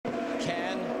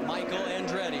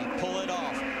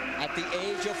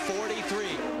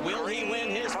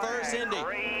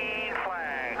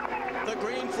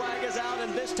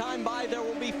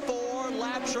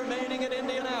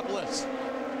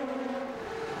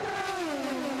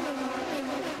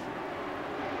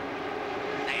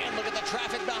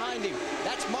traffic behind him.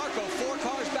 That's Marco, 4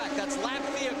 cars back. That's lap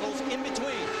vehicles in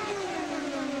between.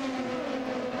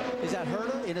 Is that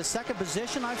Herta in a second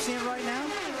position I've seen right now?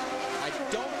 I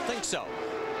don't think so.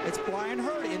 It's Brian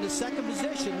Herta in the second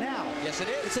position now. Yes, it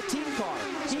is. It's a team car.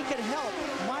 He can help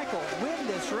Michael win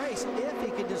this race if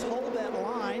he can just hold that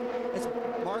line. It's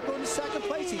Marco in the second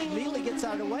place. He immediately gets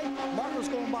out of the way. Marco's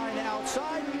going by on the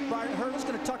outside. Brian Herta's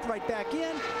going to tuck right back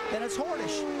in. Then it's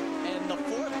Hornish. And the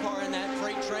 4th car in that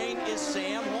freight train is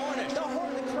Sam Hornish.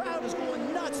 The crowd is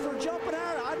going nuts. They're jumping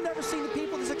out. I've never seen the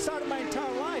people this excited my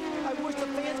entire life. I wish the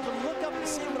fans could look up and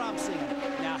see what I'm seeing.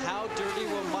 Now, how dirty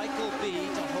will Michael be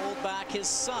to hold back his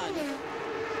son?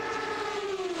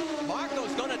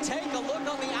 Marco's going to take a look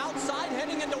on the outside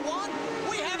heading into 1.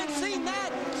 We haven't seen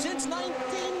that since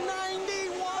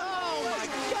 1991. Oh, my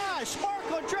gosh.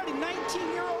 Marco Andretti,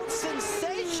 19-year-old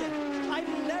sensation. I've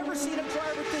never seen a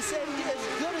driver at this age as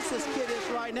good as this kid is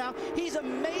right now. He's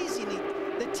amazing.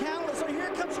 The talent is on. Here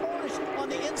comes Hornish on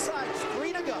the inside.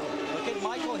 3 to go. Look at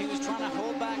Michael. He was trying to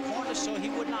hold back Hornish so he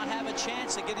would not have a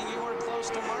chance of getting anywhere close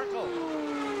to Marco.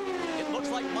 It looks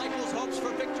like Michael's hopes for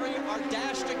victory are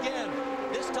dashed again.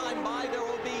 This time by, there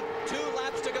will be 2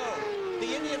 laps to go.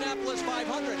 The Indianapolis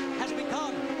 500 has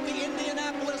become the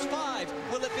Indianapolis 5.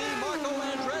 Will it be Marco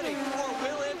Andretti or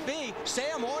will it be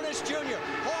Sam Hornish Jr.?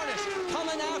 Hornish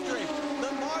coming after him.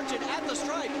 The margin at the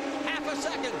stripe, half a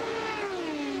second.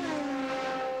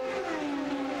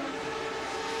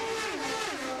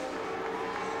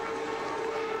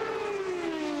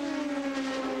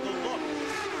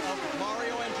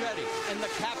 And the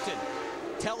captain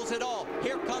tells it all.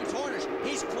 Here comes Hornish.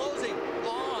 He's closing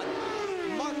on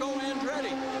Marco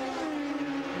Andretti.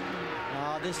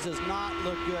 This does not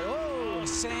look good. Oh,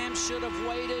 Sam should have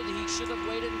waited. He should have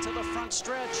waited until the front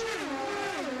stretch.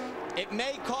 It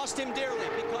may cost him dearly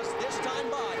because this time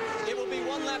by, it will be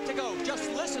 1 lap to go. Just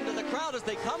listen to the crowd as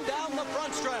they come down the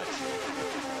front stretch.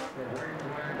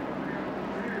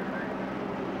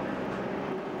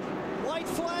 White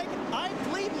flag. I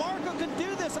believe Marco can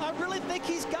do this. I really think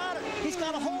he's got it. He's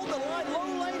got to hold the line. Low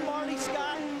lane, Marty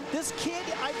Scott. This kid,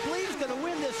 I believe, is going to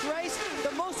win this race.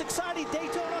 The most exciting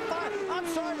Daytona 5. I'm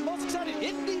sorry, the most exciting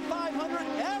Indy 500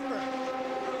 ever.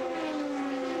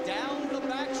 Down the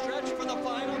back stretch for the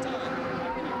final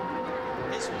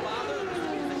time. His father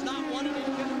has not won it in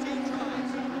 15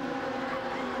 tries.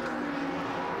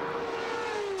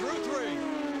 Through 3.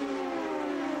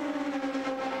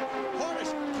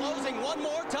 Hornish closing 1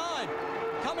 more time.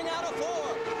 Coming out of 4.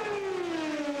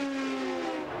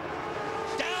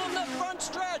 Down the front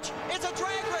stretch. It's a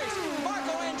drag race.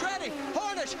 Marco Andretti.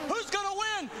 Hornish. Who's going to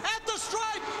win? At the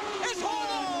stripe. It's Hornish.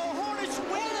 Oh, Hornish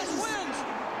wins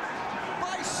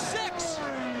by 6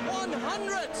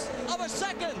 100ths of a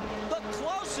second. The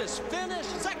closest finish,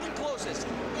 second closest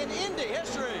in Indy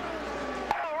history.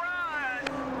 All right.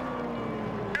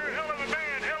 You're a hell of a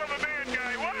man,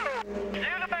 guy. Whoa.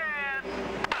 You're the man.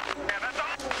 Yeah, that's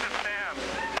awesome, man.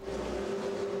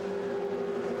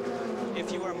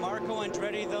 If you are Marco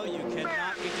Andretti, though, you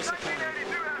cannot be disappointed.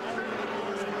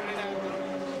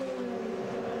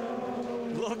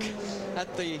 Look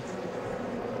at the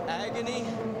agony,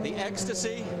 the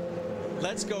ecstasy.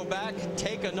 Let's go back,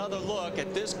 take another look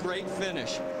at this great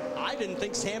finish. I didn't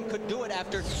think Sam could do it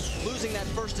after losing that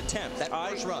first attempt, that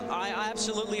first run. I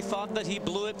absolutely thought that he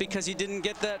blew it because he didn't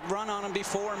get that run on him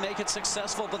before and make it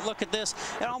successful. But look at this.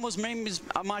 It almost made me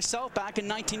myself back in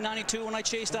 1992 when I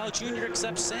chased Al Jr.,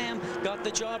 except Sam got the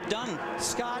job done.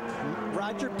 Scott,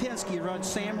 Roger Penske runs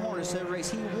Sam Hornish that race.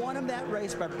 He won him that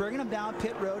race by bringing him down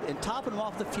pit road and topping him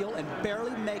off the field and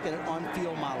barely making it on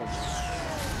field mileage.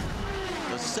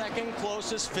 The second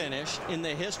closest finish in the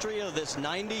history of this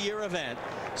 90-year event.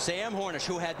 Sam Hornish,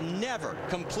 who had never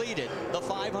completed the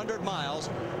 500 miles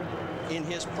in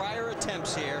his prior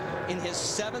attempts here, in his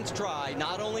 7th try,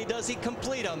 not only does he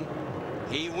complete them,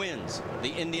 he wins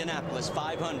the Indianapolis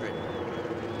 500.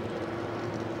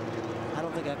 I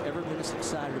don't think I've ever been this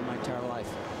excited in my entire life.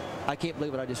 I can't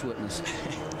believe what I just witnessed.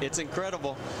 It's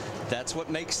incredible. That's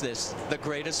what makes this the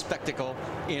greatest spectacle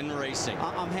in racing.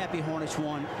 I'm happy Hornish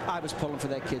won. I was pulling for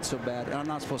that kid so bad, and I'm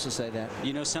not supposed to say that.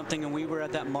 You know something, and we were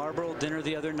at that Marlboro dinner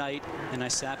the other night, and I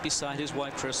sat beside his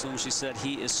wife, Crystal, and she said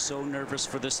he is so nervous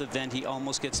for this event. He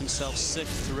almost gets himself sick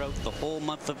throughout the whole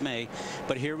month of May.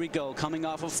 But here we go, coming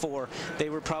off of 4. They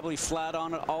were probably flat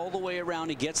on it all the way around.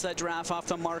 He gets that draft off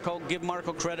to Marco. Give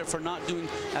Marco credit for not doing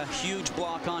a huge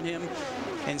block on him.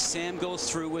 And Sam goes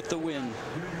through with the win.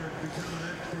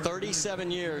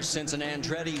 37 years since an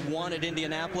Andretti won at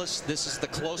Indianapolis. This is the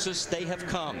closest they have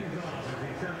come.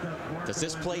 Does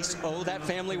this place owe that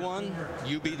family one?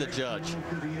 You be the judge.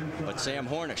 But Sam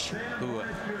Hornish, who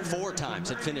 4 times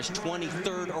had finished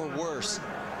 23rd or worse,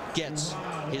 gets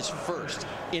his first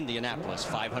Indianapolis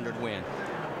 500 win.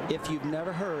 If you've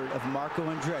never heard of Marco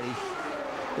Andretti,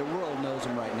 the world knows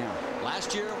him right now.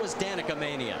 Last year it was Danica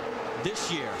Mania.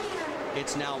 This year,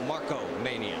 it's now Marco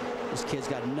Mania. This kid's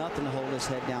got nothing to hold his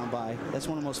head down by. That's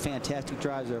one of the most fantastic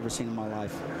drives I've ever seen in my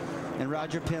life. And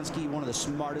Roger Penske, one of the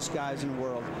smartest guys in the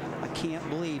world. I can't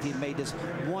believe he made this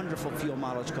wonderful fuel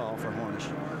mileage call for Hornish.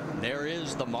 There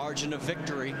is the margin of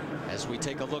victory as we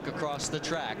take a look across the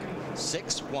track.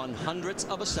 6/100ths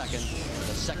of a second,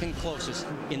 the second closest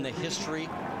in the history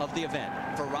of the event.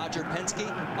 For Roger Penske,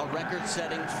 a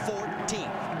record-setting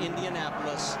 14th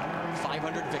Indianapolis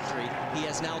 500 victory. He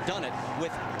has now done it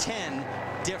with 10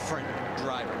 different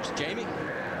drivers. Jamie?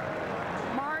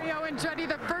 Mario Andretti,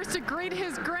 the first to greet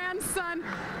his grandson.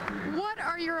 What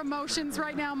are your emotions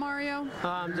right now, Mario?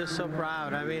 I'm just so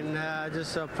proud. I mean,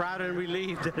 just so proud and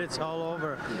relieved that it's all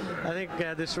over. I think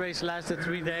this race lasted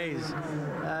 3 days.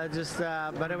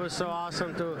 But it was so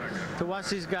awesome to watch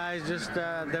these guys. Just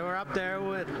they were up there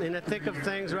in the thick of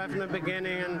things right from the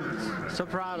beginning, and so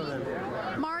proud of them.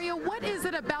 Mario, what is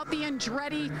it about the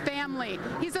Andretti family?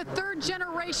 He's a 3rd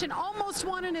generation, almost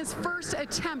won in his first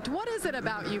attempt. What is it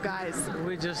about you guys?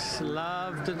 We just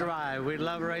love to drive. We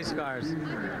love race cars.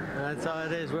 That's all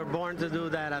it is. We're born to do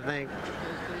that, I think.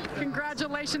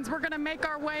 Congratulations. We're going to make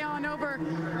our way on over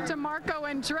to Marco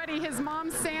Andretti. His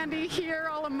mom, Sandy, here,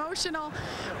 all emotional.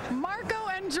 Marco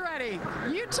Andretti,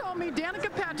 you told me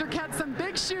Danica Patrick had some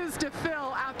big shoes to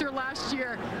fill after last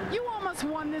year. You almost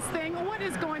won this thing. What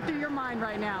is going through your mind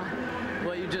right now?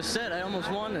 Well, you just said I almost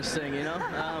won this thing, you know.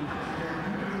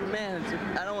 Man,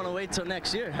 I don't want to wait till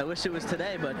next year. I wish it was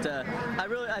today, but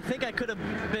I think I could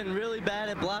have been really bad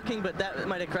at blocking, but that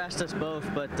might have crashed us both.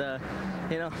 But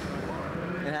you know,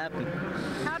 it happened.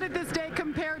 How did this day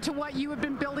compare to what you have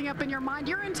been building up in your mind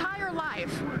your entire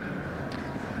life?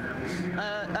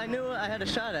 I knew I had a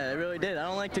shot at it. I really did. I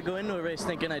don't like to go into a race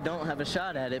thinking I don't have a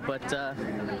shot at it, but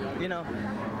you know,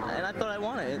 and I thought I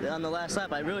won it on the last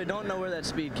lap. I really don't know where that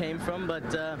speed came from,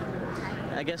 but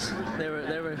I guess they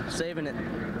were saving it.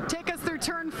 Take us through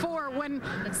turn 4 when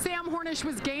Sam Hornish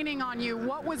was gaining on you.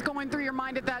 What was going through your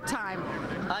mind at that time?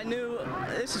 I knew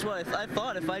this is what I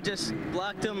thought. If I just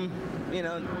blocked him, you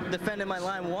know, defended my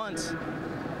line once,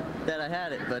 that I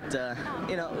had it. But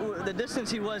you know, the distance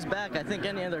he was back, I think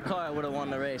any other car would have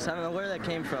won the race. I don't know where that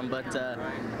came from, but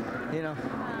you know,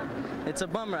 it's a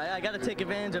bummer. I got to take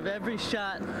advantage of every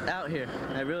shot out here.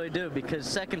 I really do, because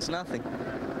second's nothing.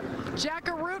 Jack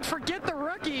Arute, forget the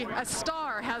rookie. A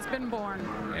star has been born.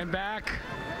 And back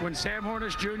when Sam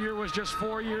Hornish Jr. was just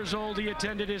 4 years old, he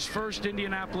attended his first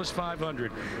Indianapolis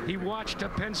 500. He watched a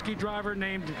Penske driver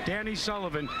named Danny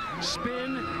Sullivan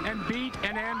spin and beat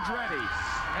an Andretti.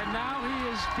 And now he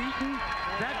has beaten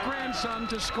that grandson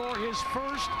to score his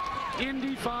first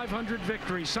Indy 500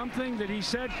 victory, something that he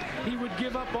said he would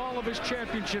give up all of his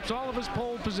championships, all of his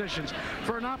pole positions,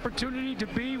 for an opportunity to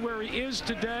be where he is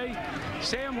today.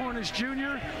 Sam Hornish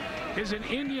Jr. is an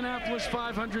Indianapolis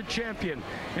 500 champion.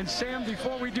 And Sam,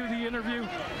 before we do the interview,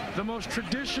 the most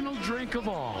traditional drink of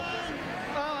all.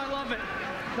 Oh, I love it.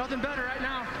 Nothing better right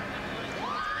now.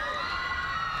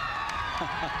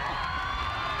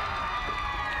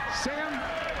 Sam,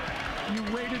 you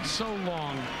waited so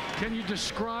long. Can you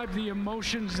describe the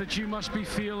emotions that you must be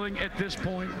feeling at this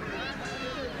point?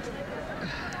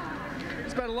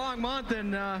 It's been a long month,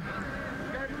 and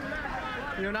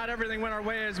you know, not everything went our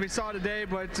way as we saw today,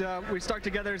 but we stuck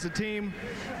together as a team.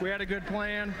 We had a good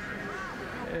plan,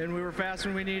 and we were fast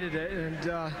when we needed it. And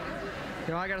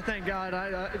you know, I got to thank God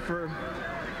for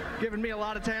giving me a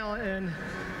lot of talent, and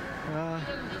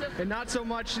not so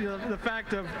much the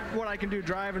fact of what I can do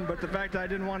driving, but the fact that I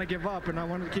didn't want to give up and I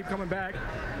wanted to keep coming back.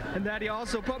 And that he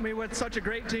also put me with such a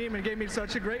great team and gave me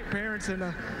such a great parents and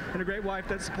a great wife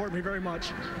that support me very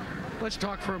much. Let's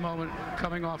talk for a moment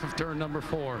coming off of turn number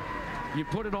 4. You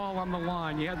put it all on the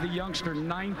line. You had the youngster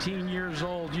 19 years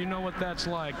old. You know what that's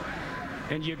like.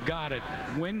 And you got it.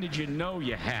 When did you know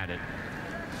you had it?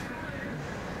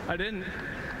 I didn't.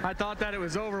 I thought that it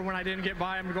was over when I didn't get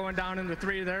by him going down into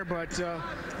 3 there, but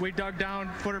we dug down,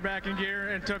 put her back in gear,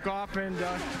 and took off. And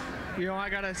you know, I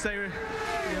gotta say,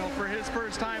 you know, for his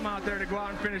first time out there to go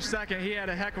out and finish second, he had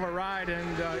a heck of a ride.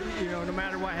 And you know, no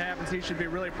matter what happens, he should be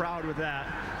really proud with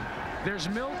that. There's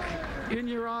milk in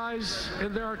your eyes,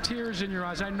 and there are tears in your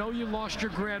eyes. I know you lost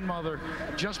your grandmother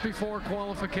just before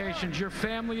qualifications. Your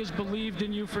family has believed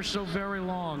in you for so very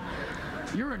long.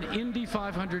 You're an Indy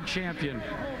 500 champion.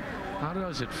 How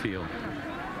does it feel?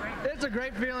 It's a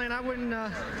great feeling. I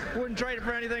wouldn't trade it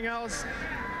for anything else.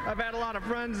 I've had a lot of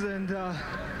friends, and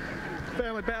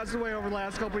family passed away over the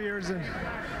last couple of years, and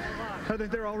I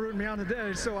think they're all rooting me on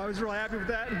today, so I was really happy with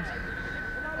that. And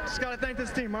just got to thank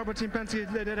this team, Marble Team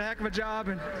Penske. They did a heck of a job,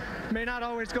 and may not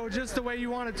always go just the way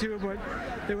you want it to, but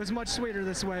it was much sweeter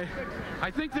this way. I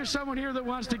think there's someone here that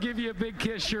wants to give you a big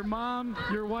kiss. Your mom,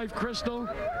 your wife, Crystal,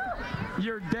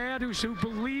 your dad who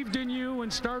believed in you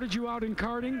and started you out in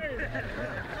karting.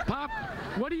 Pop,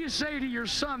 what do you say to your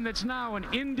son that's now an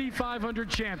Indy 500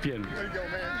 champion? There you go,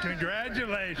 man.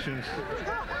 Congratulations.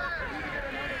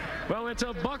 Well, it's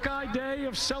a Buckeye Day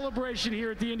of celebration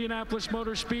here at the Indianapolis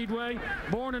Motor Speedway.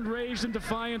 Born and raised in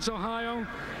Defiance, Ohio,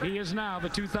 he is now the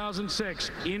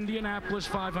 2006 Indianapolis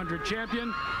 500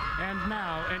 champion and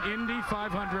now an Indy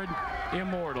 500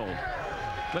 immortal.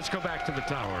 Let's go back to the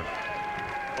tower.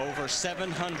 Over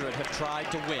 700 have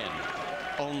tried to win.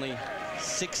 Only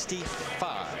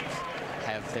 65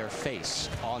 have their face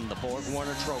on the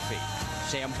Borg-Warner Trophy.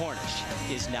 Sam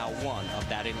Hornish is now one of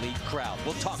that elite crowd.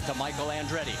 We'll talk to Michael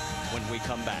Andretti when we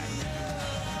come back.